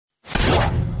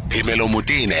Phemelo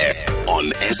Motene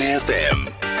on SAFM.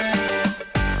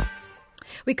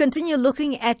 We continue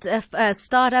looking at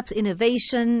startups,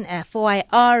 innovation,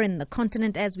 4IR in the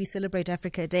continent as we celebrate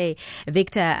Africa Day.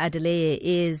 Victor ADELEYE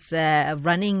is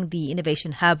running the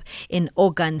Innovation Hub in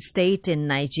Ogun State in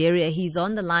Nigeria. He's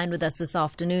on the line with us this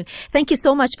afternoon. Thank you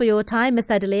so much for your time,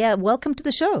 Mr. ADELEYE. Welcome to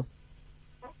the show.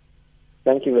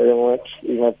 Thank you very much.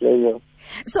 It's my pleasure.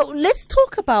 So let's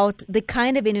talk about the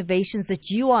kind of innovations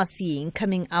that you are seeing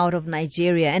coming out of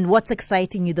Nigeria and what's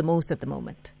exciting you the most at the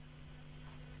moment.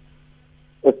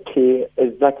 Okay,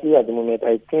 exactly at the moment,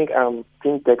 I think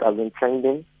fintech has been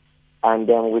trending, and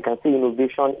we can see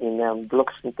innovation in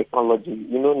blockchain technology.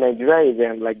 You know, Nigeria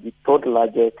is like the third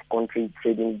largest country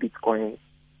trading Bitcoin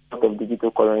out of digital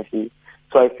currency.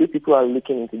 So I feel people are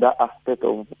looking into that aspect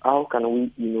of how can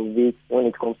we innovate when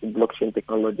it comes to blockchain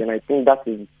technology, and I think that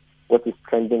is what is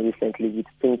trending recently with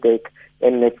fintech,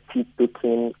 NFT,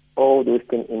 token, all those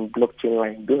things in blockchain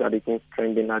line. Those are the things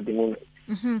trending at the moment.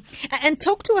 Mm-hmm. And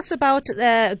talk to us about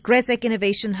Grazac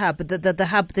Innovation Hub, the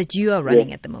hub that you are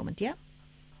running at the moment, yeah?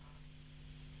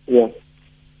 Yeah.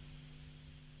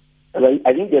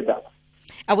 I didn't get that.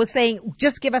 I was saying,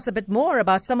 just give us a bit more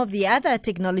about some of the other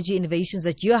technology innovations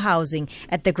that you're housing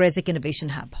at the Grazac Innovation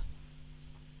Hub.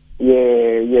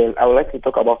 Yeah. I would like to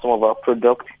talk about some of our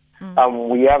products.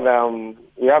 We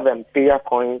have payer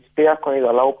coins. Payer coins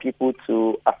allow people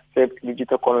to accept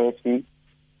digital currency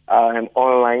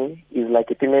online. Is like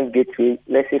a payment gateway.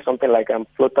 Let's say something like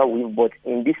Flutterwave, but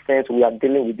in this sense, we are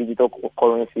dealing with digital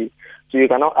currency. So you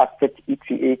cannot accept ETH.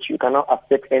 You cannot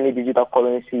accept any digital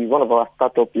currency. One of our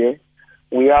startups here.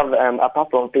 We have, apart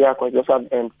from payer coins, we also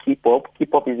have Keep Up.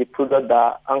 Keep Up is a product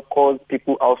that anchors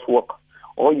people housework.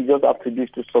 All you just have to do is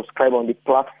to subscribe on the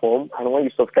platform, and when you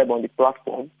subscribe on the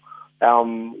platform,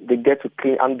 they get to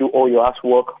clean and do all your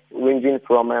housework, ranging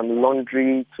from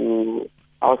laundry to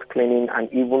house cleaning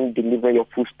and even deliver your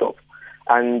food stuff.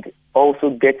 And also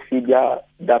get figure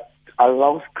that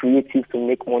allows creatives to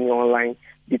make money online.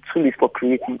 The tool is for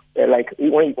creative. Like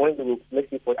when you, let's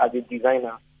say as a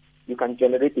designer, you can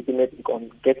generate a payment on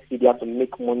Getfedia to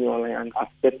make money online and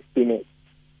accept payment.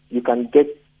 You can get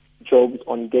jobs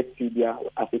on Getfedia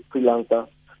as a freelancer.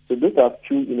 So those are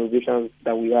few innovations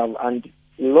that we have, and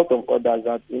a lot of others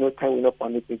that time will not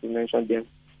permit me to mention them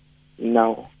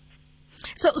now.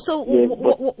 So yes,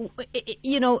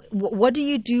 what do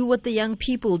you do with the young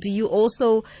people? Do you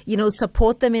also,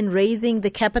 support them in raising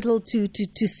the capital to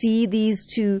see these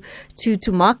to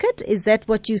market? Is that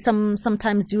what you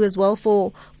sometimes do as well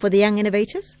for the young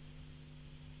innovators?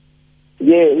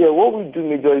 Yeah. What we do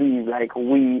majorly is like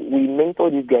we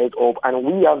mentor these guys up, and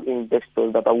we have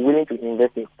investors that are willing to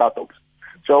invest in startups.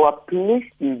 So our place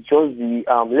is just the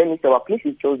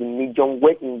medium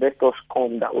where investors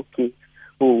come that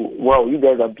oh, wow, you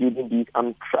guys are building this.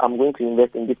 I'm going to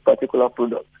invest in this particular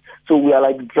product. So we are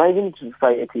like driving to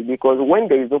society, because when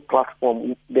there is no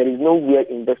platform, there is nowhere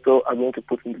investors are going to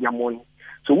put in their money.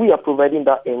 So we are providing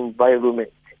that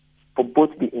environment for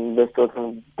both the investors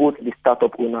and both the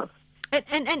startup owners.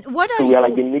 And what are so we are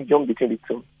like the medium between the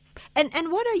two.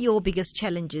 And what are your biggest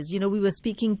challenges? We were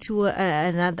speaking to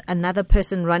another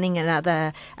person running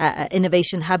another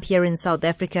innovation hub here in South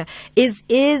Africa.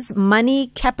 Is money,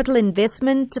 capital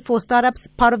investment for startups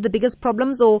part of the biggest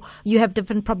problems, or you have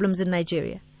different problems in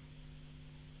Nigeria?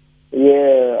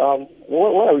 Yeah,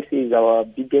 what I would say is our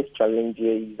biggest challenge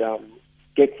here is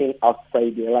getting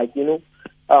outside there. Like, we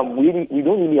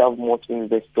don't really have much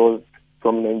investors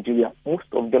from Nigeria. Most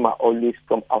of them are always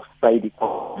from outside the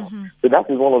country. Mm-hmm. So that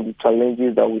is one of the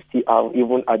challenges that we still have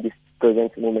even at this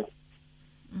present moment.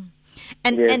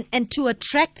 And to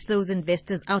attract those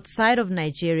investors outside of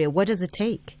Nigeria, what does it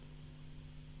take?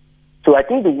 So I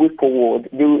think the way forward,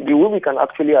 the way we can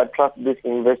actually attract those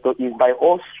investors is by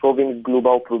us solving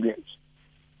global problems.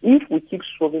 If we keep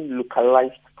solving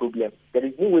localized problems, there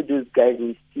is no way those guys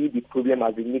will see the problem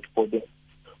as a need for them.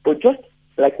 But just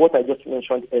like what I just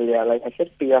mentioned earlier, like I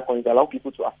said, payer coins allow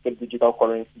people to accept digital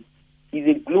currency. It's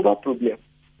a global problem.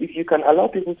 If you can allow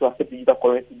people to accept digital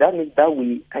currency, that means that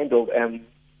will kind of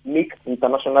make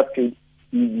international trade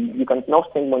easy. You can now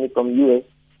send money from US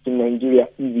to Nigeria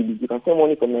easily. You can send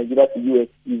money from Nigeria to US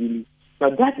easily. Now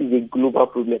that is a global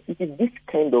problem. It is this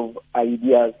kind of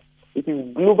ideas. It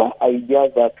is global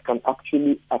ideas that can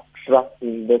actually attract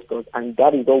investors, and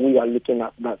that is what we are looking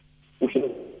at. That we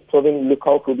should solving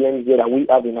local problems here that we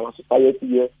have in our society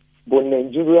here, but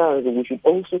Nigerians, we should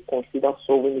also consider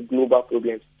solving global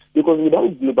problems, because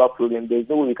without global problems, there is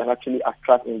no way we can actually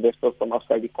attract investors from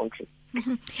outside the country.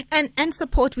 Mm-hmm. And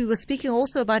support. We were speaking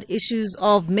also about issues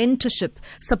of mentorship,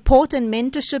 support and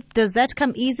mentorship. Does that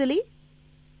come easily?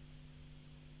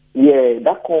 Yeah,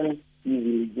 that comes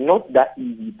easy. Not that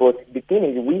easy, but the thing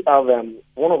is, we have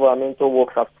one of our mentors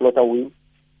works at Flutterwave.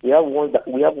 We have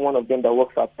one of them that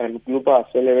works at Global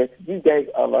Accelerate. These guys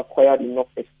have acquired enough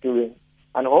experience,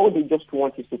 and all they just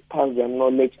want is to pass their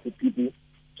knowledge to people.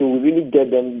 So we really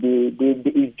get them.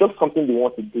 It's just something they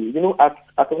want to do. You know,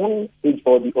 at one age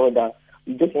or the other,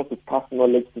 we just want to pass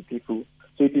knowledge to people.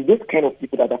 So it is this kind of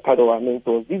people that are part of our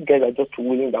mentors. These guys are just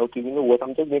willing that, okay, you know what,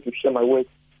 I'm just going to share my words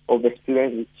of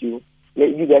experience with you.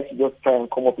 Let you guys just try and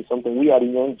come up with something. We are the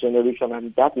young generation,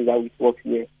 and that is how it works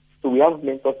here. So we have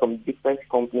mentors from different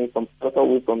companies, from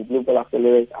Flutterwave, from Global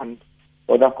Accelerate, and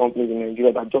other companies in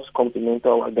Nigeria that just come to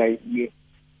mentor our guys here.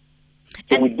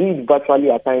 So we do it virtually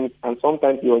at times, and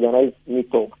sometimes we organize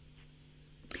meetups.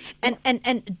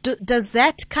 Does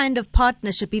that kind of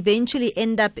partnership eventually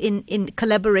end up in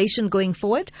collaboration going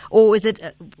forward, or is it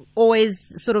always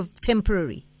sort of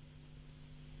temporary?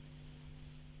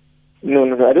 No,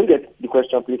 I don't get the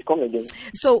question. Please come again.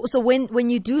 So when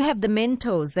you do have the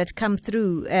mentors that come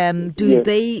through, do Yes.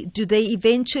 they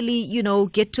eventually,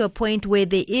 get to a point where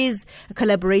there is a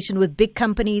collaboration with big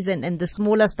companies and the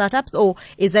smaller startups, or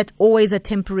is that always a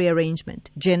temporary arrangement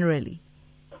generally?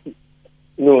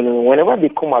 No. Whenever they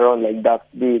come around like that,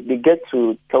 they get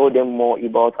to tell them more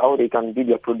about how they can build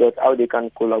their product, how they can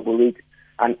collaborate,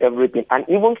 and everything. And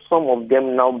even some of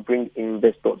them now bring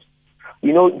investors.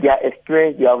 You know, their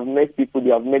experience, they have met people, they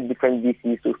have met different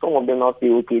VCs. So some of them now say,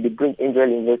 okay, they bring angel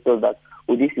investors that,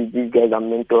 oh, these guys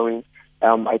I'm mentoring.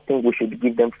 I think we should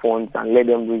give them funds and let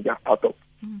them reach their startup.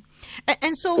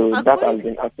 And so that has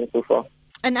been happening so far.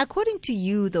 And according to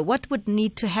you, though, what would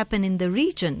need to happen in the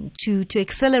region to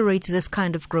accelerate this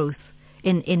kind of growth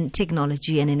in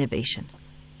technology and innovation?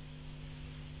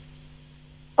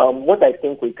 What I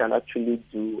think we can actually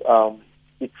do,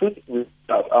 the truth is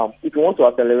that if we want to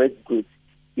accelerate growth,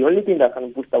 the only thing that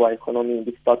can boost our economy in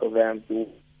this part of is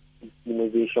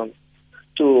innovation.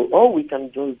 So all we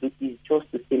can just do is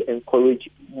just to still encourage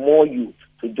more youth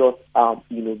to just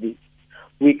innovate.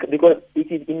 Because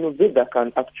it is innovate that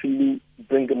can actually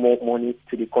bring more money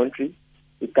to the country.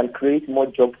 It can create more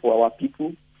jobs for our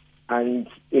people and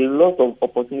a lot of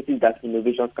opportunities that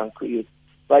innovations can create.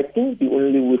 So I think the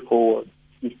only way forward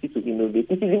is still to innovate.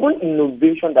 It is even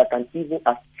innovation that can even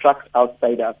attract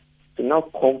outsiders to now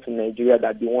come to Nigeria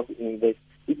that they want to invest.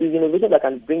 It is innovation that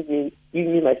can give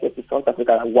me myself to South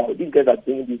Africa. Like, wow, these guys are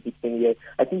doing this big thing here.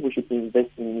 I think we should invest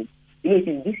in it. You know, it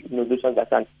is this innovation that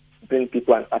can bring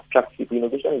people and attract people.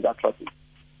 Innovation is attractive.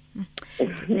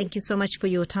 Thank you so much for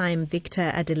your time, Victor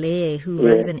ADELEYE, who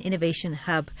runs an innovation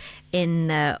hub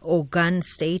in Ogun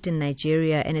State in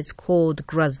Nigeria, and it's called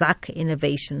Grazac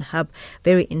Innovation Hub.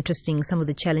 Very interesting, some of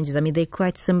the challenges. I mean, they're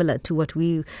quite similar to what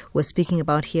we were speaking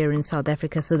about here in South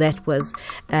Africa. So that was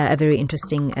a very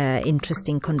interesting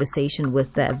conversation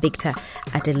with Victor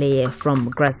ADELEYE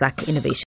from Grazac Innovation.